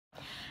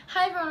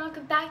Hi everyone,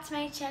 welcome back to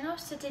my channel.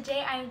 So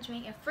today I am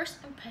doing a first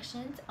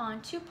impressions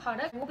on two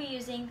products. We'll be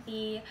using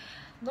the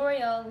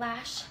L'Oreal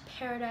Lash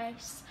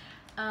Paradise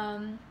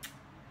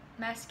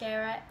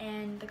mascara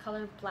in the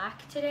color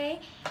black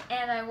today,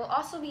 and I will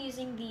also be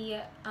using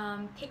the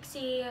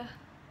Pixie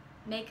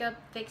makeup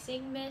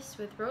fixing mist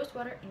with rose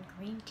water and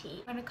green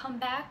tea. I'm going to come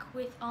back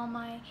with all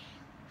my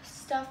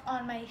stuff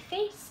on my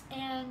face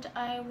and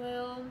I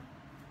will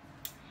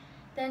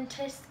then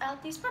test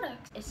out these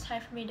products. It's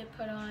time for me to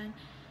put on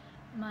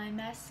my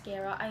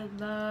mascara. I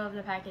love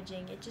the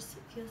packaging. It just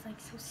feels like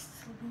so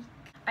sleek.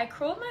 I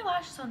curled my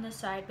lashes on this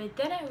side, but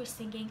then I was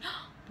thinking,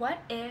 what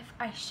if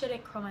I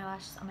shouldn't curl my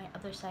lashes on my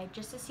other side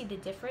just to see the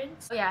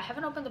difference? Oh yeah, I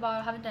haven't opened the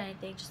bottle, haven't done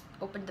anything, just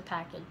opened the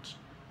package.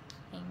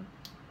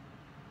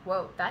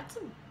 Whoa, that's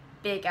a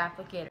big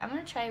applicator. I'm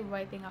gonna try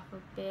wiping off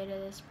a bit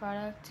of this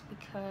product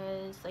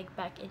because, like,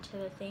 back into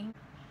the thing.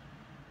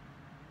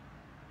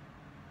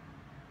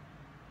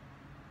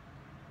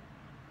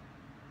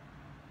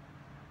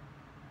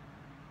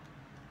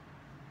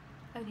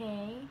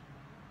 Okay.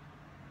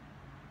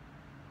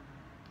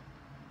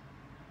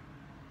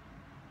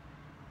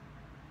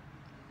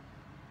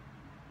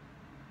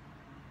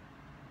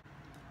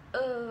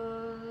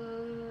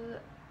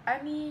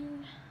 I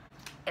mean,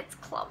 it's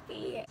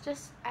clumpy. It's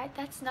just,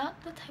 that's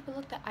not the type of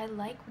look that I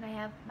like when I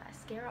have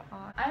mascara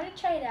on. I'm gonna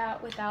try it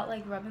out without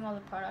like rubbing all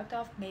the product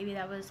off. Maybe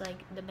that was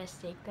like the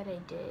mistake that I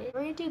did.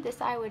 We're gonna do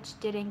this eye, which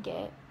didn't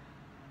get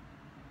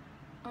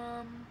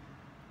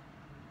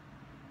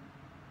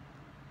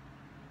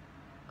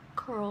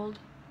curled.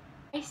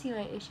 I see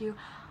my issue.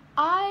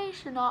 I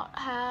should not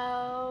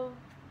have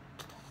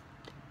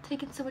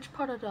taken so much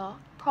product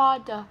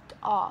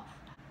off.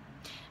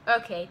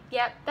 Okay,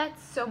 yep,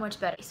 that's so much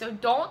better. So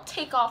don't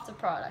take off the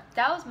product.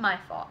 That was my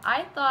fault.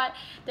 I thought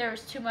there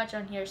was too much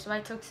on here, so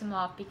I took some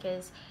off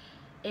because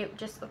it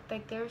just looked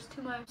like there was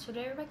too much. So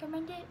do I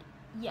recommend it?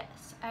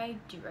 Yes, I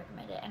do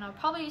recommend it. And I'll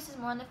probably use this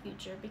more in the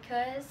future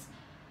because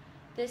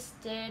this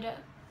did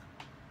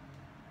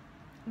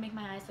make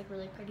my eyes look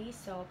really pretty,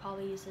 so I'll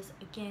probably use this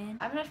again.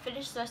 I'm gonna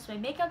finish the rest of my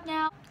makeup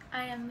now.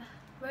 I am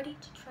ready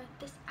to try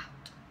this out.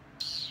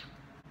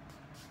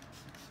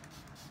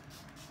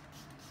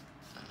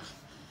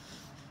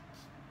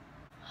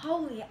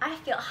 Holy, I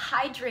feel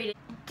hydrated.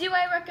 Do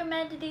I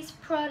recommend these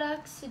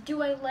products?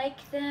 Do I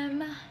like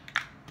them?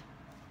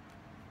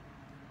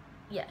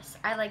 Yes,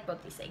 I like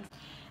both these things.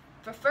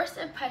 For first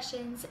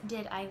impressions,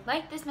 did I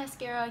like this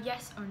mascara?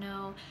 Yes or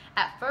no?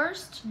 At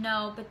first,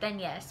 no, but then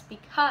yes,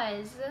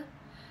 because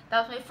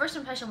that was my first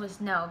impression was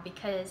no,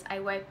 because I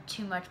wiped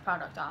too much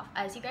product off.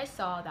 As you guys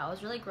saw, that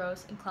was really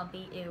gross and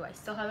clumpy. Ew, I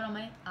still have it on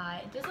my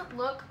eye. It doesn't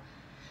look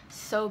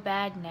so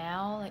bad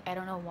now. Like, I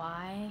don't know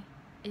why.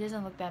 It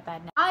doesn't look that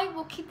bad now. I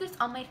will keep this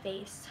on my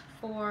face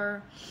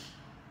for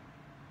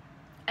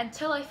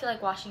until I feel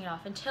like washing it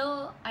off,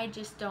 until I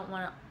just don't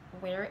want to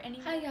wear it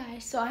anymore. Hi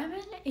guys, so I'm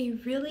in a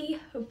really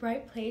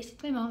bright place.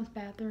 It's my mom's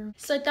bathroom.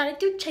 So I thought I'd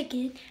do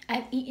check-in.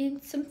 I've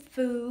eaten some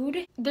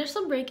food. There's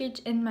some breakage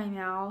in my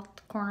mouth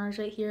corners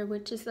right here,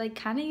 which is like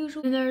kind of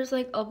usual. And there's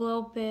like a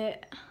little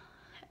bit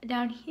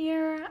down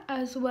here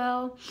as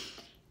well.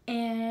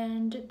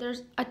 And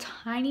there's a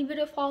tiny bit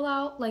of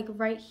fallout like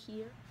right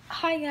here.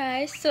 Hi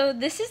guys, so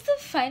this is the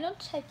final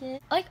check-in.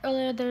 Like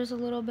earlier, there's a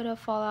little bit of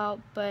fallout,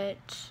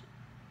 but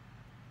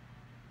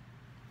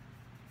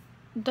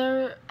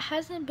there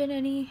hasn't been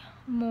any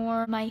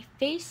more. My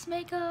face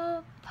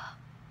makeup,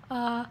 it's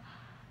a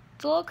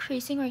little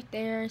creasing right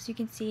there, as you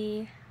can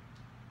see.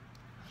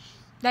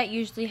 That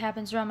usually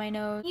happens around my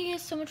nose. Thank you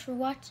guys so much for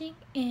watching,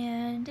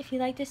 and if you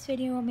like this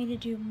video and want me to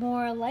do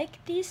more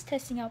like these,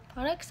 testing out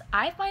products,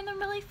 I find them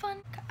really fun.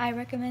 I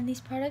recommend these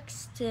products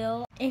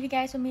still. If you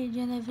guys want me to do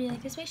another video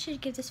like this, make sure to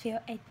give this video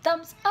a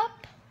thumbs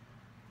up.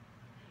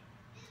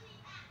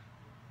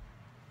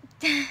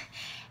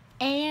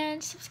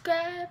 And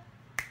subscribe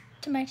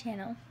to my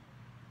channel.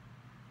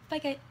 Bye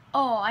guys.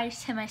 Oh, I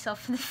just hit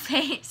myself in the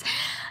face.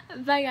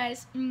 Bye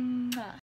guys. Mwah.